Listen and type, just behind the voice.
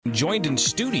Joined in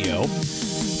studio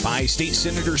by State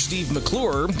Senator Steve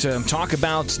McClure to talk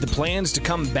about the plans to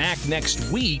come back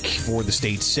next week for the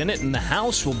State Senate, and the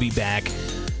House will be back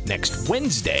next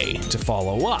Wednesday to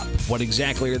follow up. What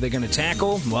exactly are they going to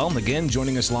tackle? Well, again,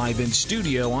 joining us live in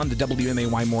studio on the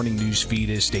WMAY Morning News feed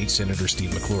is State Senator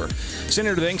Steve McClure.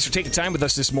 Senator, thanks for taking time with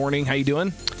us this morning. How you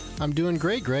doing? I'm doing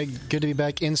great, Greg. Good to be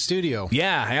back in studio.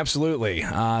 Yeah, absolutely.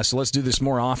 So let's do this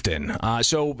more often.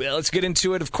 So let's get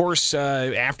into it. Of course,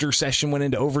 after session went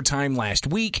into overtime last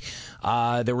week,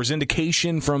 there was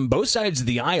indication from both sides of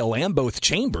the aisle and both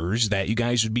chambers that you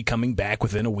guys would be coming back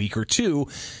within a week or two.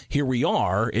 Here we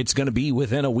are. It's going to be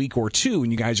within a week or two,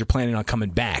 and you guys are planning on coming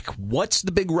back. What's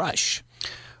the big rush?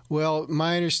 Well,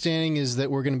 my understanding is that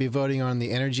we're going to be voting on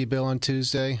the energy bill on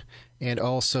Tuesday. And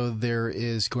also there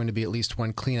is going to be at least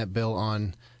one cleanup bill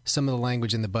on some of the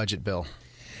language in the budget bill.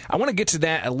 I want to get to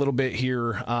that a little bit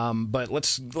here, but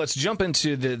let's jump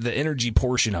into the energy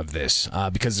portion of this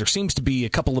because there seems to be a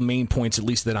couple of main points, at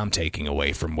least that I'm taking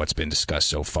away from what's been discussed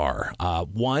so far.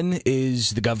 One is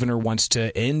the governor wants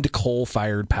to end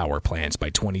coal-fired power plants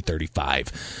by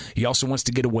 2035. He also wants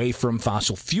to get away from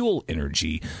fossil fuel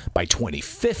energy by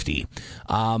 2050,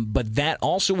 but that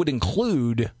also would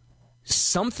include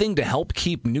something to help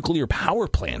keep nuclear power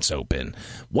plants open.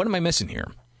 What am I missing here?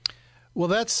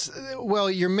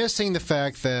 Well, you're missing the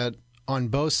fact that on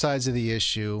both sides of the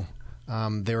issue,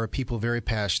 there are people very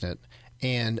passionate,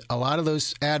 and a lot of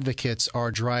those advocates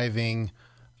are driving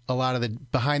a lot of the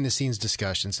behind-the-scenes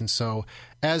discussions. And so,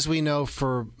 as we know,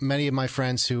 for many of my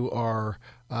friends who are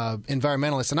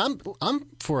environmentalists, and I'm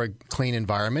for a clean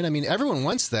environment. I mean, everyone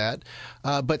wants that,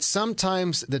 but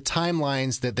sometimes the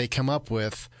timelines that they come up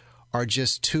with are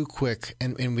just too quick,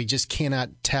 and we just cannot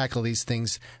tackle these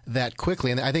things that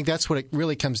quickly. And I think that's what it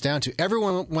really comes down to.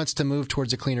 Everyone wants to move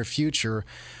towards a cleaner future,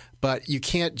 but you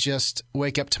can't just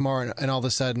wake up tomorrow and all of a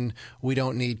sudden we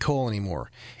don't need coal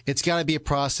anymore. It's got to be a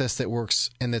process that works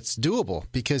and that's doable,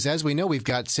 because as we know, we've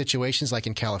got situations like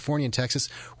in California and Texas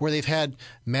where they've had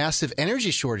massive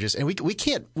energy shortages, and we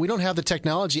don't have the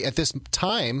technology at this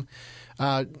time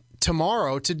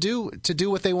tomorrow to do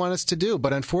what they want us to do.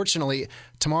 But unfortunately,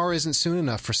 tomorrow isn't soon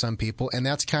enough for some people, and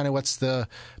that's kind of what's the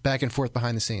back and forth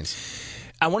behind the scenes.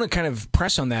 I want to kind of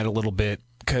press on that a little bit,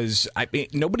 because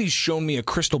nobody's shown me a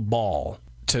crystal ball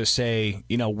to say,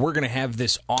 we're going to have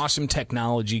this awesome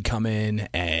technology come in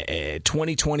at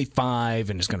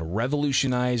 2025, and it's going to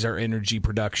revolutionize our energy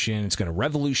production. It's going to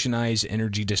revolutionize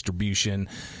energy distribution.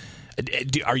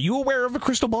 Are you aware of a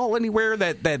crystal ball anywhere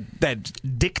that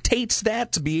dictates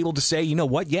that, to be able to say,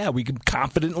 we can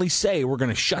confidently say we're going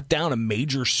to shut down a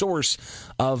major source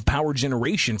of power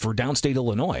generation for downstate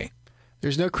Illinois?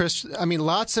 There's no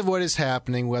lots of what is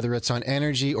happening, whether it's on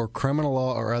energy or criminal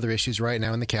law or other issues right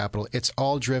now in the Capitol, it's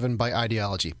all driven by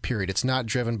ideology, period. It's not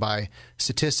driven by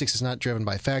statistics. It's not driven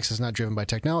by facts. It's not driven by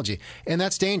technology. And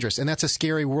that's dangerous. And that's a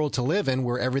scary world to live in,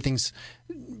 where everything's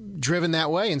driven that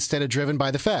way instead of driven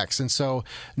by the facts. And so,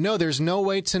 no, there's no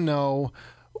way to know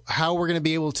how we're going to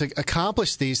be able to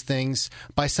accomplish these things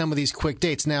by some of these quick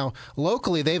dates. Now,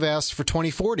 locally, they've asked for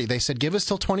 2040. They said, give us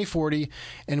till 2040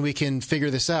 and we can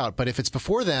figure this out. But if it's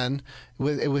before then,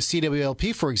 with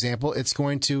CWLP, for example, it's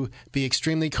going to be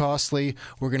extremely costly.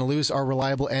 We're going to lose our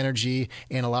reliable energy,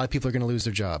 and a lot of people are going to lose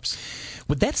their jobs.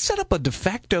 Would that set up a de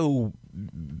facto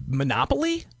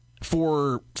monopoly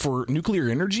for nuclear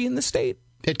energy in the state?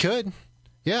 It could.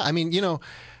 Yeah. I mean,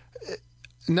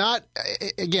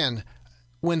 again,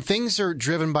 when things are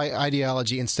driven by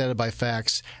ideology instead of by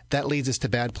facts, that leads us to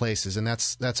bad places. And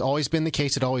that's always been the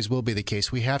case. It always will be the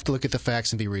case. We have to look at the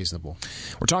facts and be reasonable.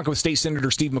 We're talking with State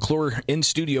Senator Steve McClure in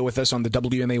studio with us on the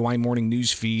WMAY Morning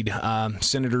News feed.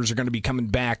 Senators are going to be coming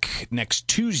back next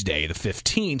Tuesday, the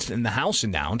 15th, and the House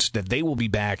announced that they will be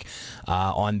back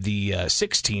on the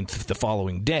 16th, the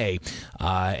following day.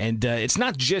 And it's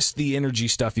not just the energy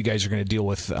stuff you guys are going to deal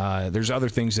with. There's other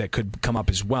things that could come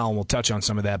up as well, and we'll touch on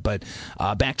some of that. But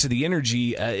back to the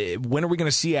energy, when are we going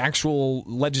to see actual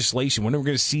legislation? When are we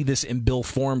going to see this in bill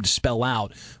form to spell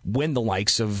out when the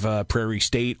likes of Prairie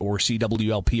State or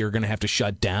CWLP are going to have to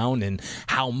shut down, and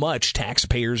how much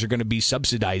taxpayers are going to be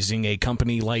subsidizing a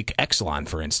company like Exelon,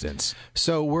 for instance?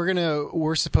 So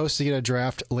we're supposed to get a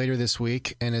draft later this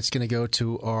week, and it's going to go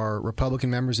to our Republican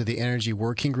members of the Energy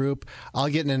Working Group. I'll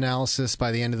get an analysis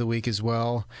by the end of the week as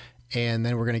well, and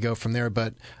then we're going to go from there.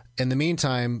 But in the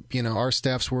meantime, our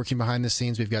staff's working behind the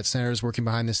scenes. We've got senators working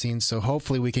behind the scenes. So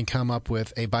hopefully we can come up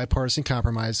with a bipartisan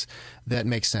compromise that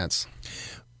makes sense.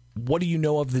 what do you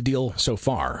know of the deal so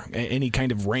far? Any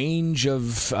kind of range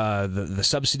of the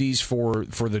subsidies for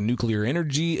the nuclear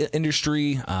energy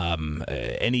industry?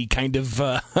 Any kind of,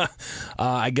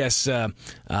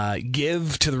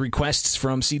 give to the requests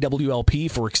from CWLP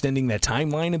for extending that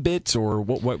timeline a bit? Or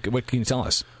what can you tell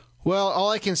us? Well, all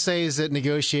I can say is that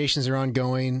negotiations are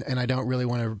ongoing, and I don't really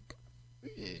want to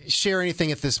share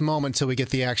anything at this moment until we get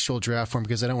the actual draft form,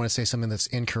 because I don't want to say something that's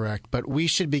incorrect. But we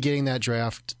should be getting that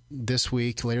draft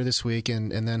later this week,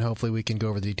 and then hopefully we can go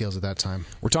over the details at that time.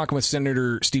 We're talking with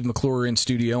Senator Steve McClure in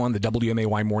studio on the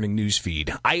WMAY morning news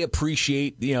feed. I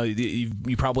appreciate,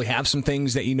 you probably have some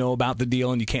things that you know about the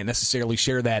deal, and you can't necessarily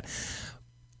share that.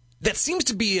 That seems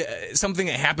to be something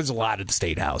that happens a lot at the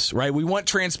State House, right? We want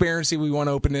transparency, we want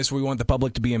openness, we want the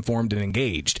public to be informed and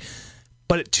engaged.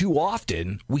 But too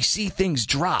often, we see things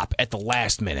drop at the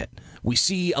last minute. We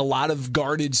see a lot of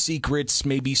guarded secrets,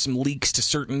 maybe some leaks to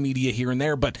certain media here and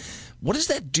there. But what does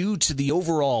that do to the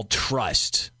overall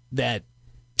trust that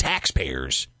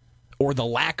taxpayers, or the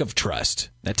lack of trust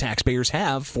that taxpayers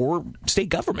have for state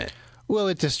government? Well,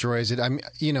 it destroys it.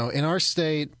 In our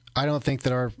state, I don't think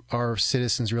that our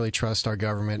citizens really trust our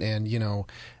government. And,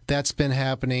 that's been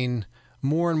happening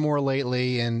more and more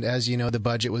lately. And as you know, the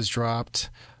budget was dropped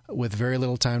with very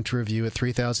little time to review it,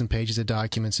 3,000 pages of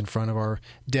documents in front of our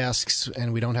desks,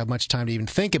 and we don't have much time to even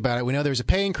think about it. We know there's a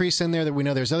pay increase in there, that we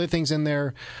know there's other things in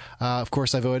there. Of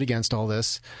course, I voted against all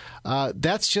this.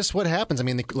 That's just what happens. I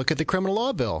mean, look at the criminal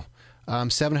law bill.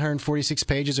 746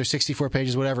 pages or 64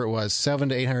 pages, whatever it was,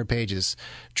 700 to 800 pages,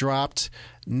 dropped,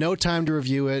 no time to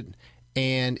review it.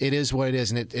 And it is what it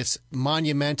is, and it's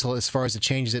monumental as far as the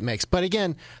changes it makes. But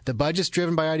again, the budget's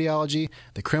driven by ideology.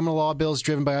 The criminal law bill is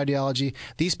driven by ideology.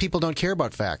 These people don't care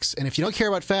about facts. And if you don't care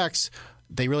about facts,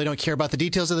 they really don't care about the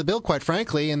details of the bill, quite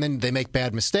frankly, and then they make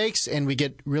bad mistakes, and we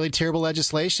get really terrible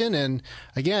legislation. And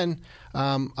again,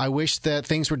 I wish that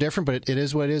things were different, but it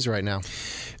is what it is right now.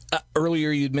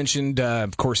 Earlier, you'd mentioned,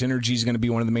 of course, energy is going to be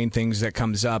one of the main things that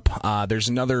comes up. There's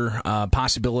another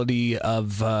possibility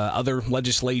of other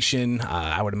legislation.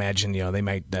 I would imagine, they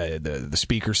might. The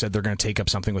speaker said they're going to take up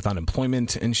something with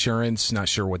unemployment insurance. Not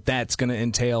sure what that's going to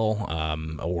entail,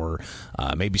 or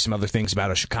maybe some other things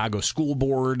about a Chicago school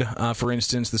board, for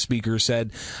instance. The speaker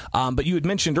said, but you had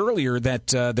mentioned earlier that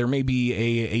there may be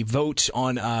a vote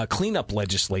on cleanup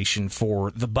legislation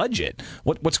for the budget.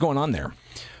 What's going on there?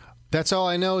 That's all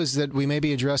I know, is that we may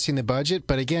be addressing the budget.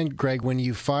 But again, Greg, when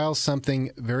you file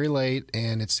something very late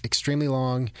and it's extremely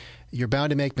long, you're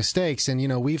bound to make mistakes. And,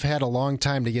 we've had a long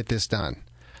time to get this done.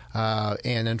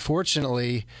 And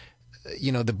unfortunately,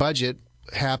 the budget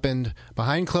happened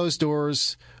behind closed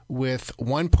doors with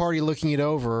one party looking it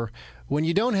over. When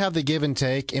you don't have the give and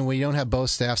take, and when you don't have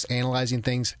both staffs analyzing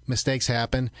things, mistakes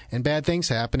happen and bad things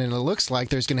happen. And it looks like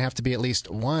there's going to have to be at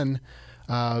least one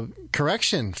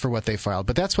correction for what they filed.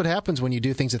 But that's what happens when you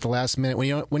do things at the last minute,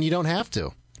 when you don't have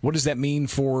to. What does that mean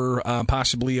for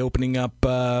possibly opening up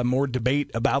more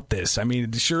debate about this? I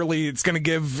mean, surely it's going to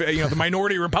give the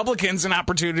minority Republicans an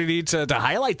opportunity to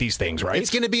highlight these things, right?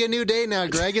 It's going to be a new day now,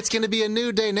 Greg. It's going to be a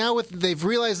new day now. They've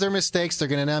realized their mistakes. They're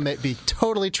going to now be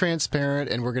totally transparent,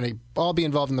 and we're going to all be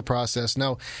involved in the process.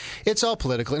 No, it's all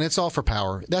political, and it's all for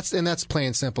power. That's plain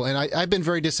and simple. And I've been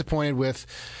very disappointed with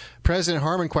President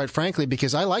Harman, quite frankly,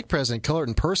 because I like President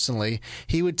Cullerton personally.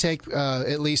 He would take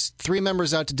at least 3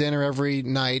 members out to dinner every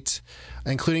night,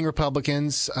 including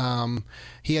Republicans.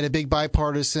 He had a big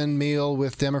bipartisan meal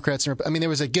with Democrats. There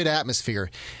was a good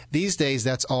atmosphere. These days,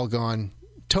 that's all gone,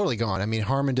 totally gone.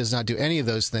 Harman does not do any of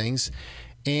those things.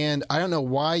 And I don't know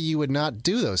why you would not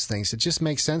do those things. It just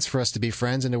makes sense for us to be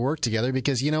friends and to work together,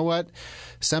 because you know what?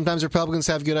 Sometimes Republicans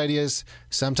have good ideas.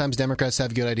 Sometimes Democrats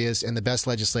have good ideas. And the best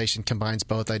legislation combines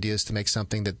both ideas to make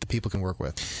something that the people can work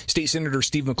with. State Senator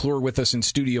Steve McClure with us in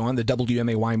studio on the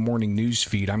WMAY morning news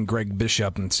feed. I'm Greg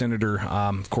Bishop. And Senator,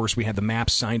 of course, we had the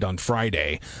maps signed on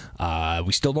Friday.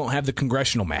 We still don't have the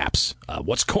congressional maps.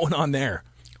 What's going on there?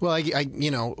 Well,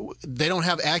 they don't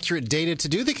have accurate data to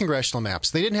do the congressional maps.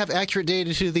 They didn't have accurate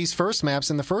data to do these first maps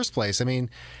in the first place.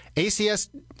 ACS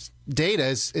data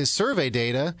is survey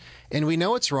data, and we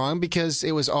know it's wrong because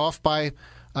it was off by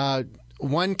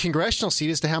one congressional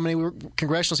seat as to how many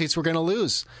congressional seats we're going to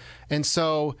lose. And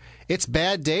so it's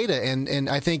bad data. And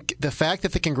I think the fact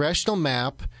that the congressional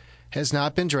map has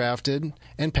not been drafted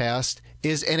and passed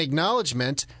is an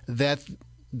acknowledgement that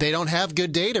they don't have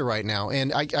good data right now.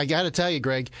 And I got to tell you,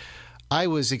 Greg, I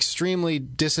was extremely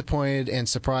disappointed and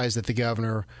surprised that the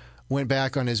governor went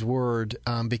back on his word,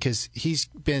 because he's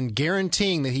been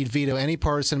guaranteeing that he'd veto any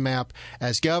partisan map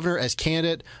as governor, as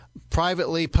candidate,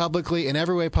 privately, publicly, in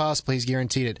every way possible. He's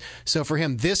guaranteed it. So for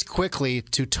him this quickly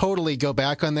to totally go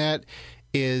back on that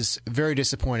is very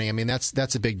disappointing. I mean,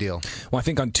 that's a big deal. Well, I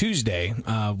think on Tuesday,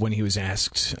 when he was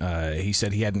asked, he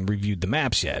said he hadn't reviewed the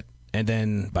maps yet. And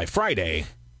then by Friday,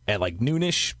 at like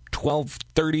noonish,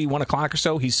 12:30, 1 o'clock or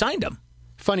so, he signed them.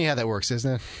 Funny how that works,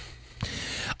 isn't it?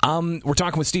 We're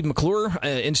talking with Steve McClure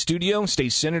in studio,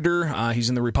 state senator. He's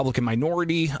in the Republican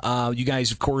minority. You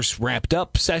guys, of course, wrapped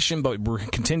up session, but we're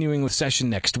continuing with session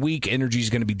next week. Energy is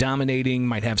going to be dominating,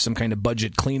 might have some kind of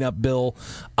budget cleanup bill.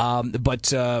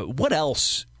 But what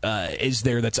else is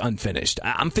there that's unfinished?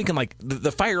 I'm thinking like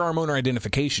the firearm owner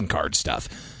identification card stuff.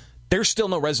 There's still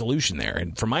no resolution there.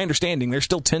 And from my understanding, there's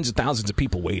still tens of thousands of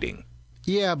people waiting.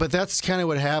 Yeah, but that's kind of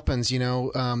what happens,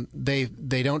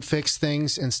 They don't fix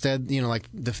things. Instead, like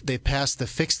they passed the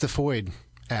Fix the FOID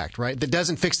Act, right? That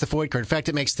doesn't fix the FOID card. In fact,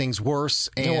 it makes things worse.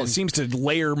 And it seems to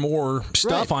layer more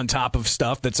stuff on top of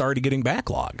stuff that's already getting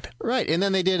backlogged. Right, and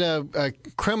then they did a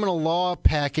criminal law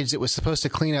package that was supposed to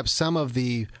clean up some of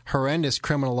the horrendous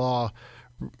criminal law,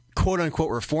 quote-unquote,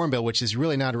 reform bill, which is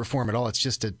really not a reform at all. It's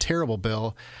just a terrible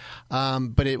bill.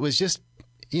 But it was just,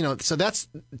 so that's,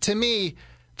 to me,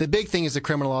 the big thing is the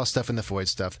criminal law stuff and the FOID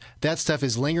stuff. That stuff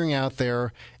is lingering out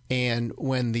there, and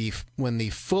when the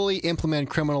fully implemented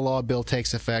criminal law bill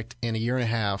takes effect in a year and a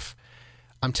half,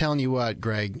 I'm telling you what,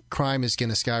 Greg, crime is going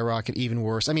to skyrocket even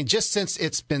worse. I mean, just since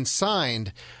it's been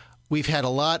signed, we've had a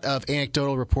lot of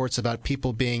anecdotal reports about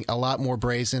people being a lot more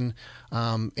brazen,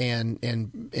 and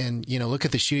look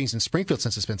at the shootings in Springfield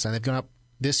since it's been signed. They've gone up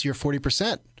this year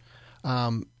 40%.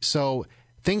 So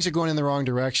things are going in the wrong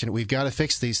direction. We've got to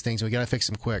fix these things. We've got to fix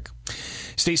them quick.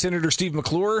 State Senator Steve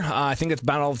McClure, I think that's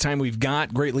about all the time we've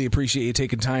got. Greatly appreciate you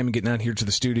taking time and getting out here to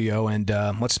the studio, and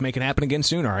let's make it happen again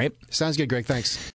soon, all right? Sounds good, Greg. Thanks.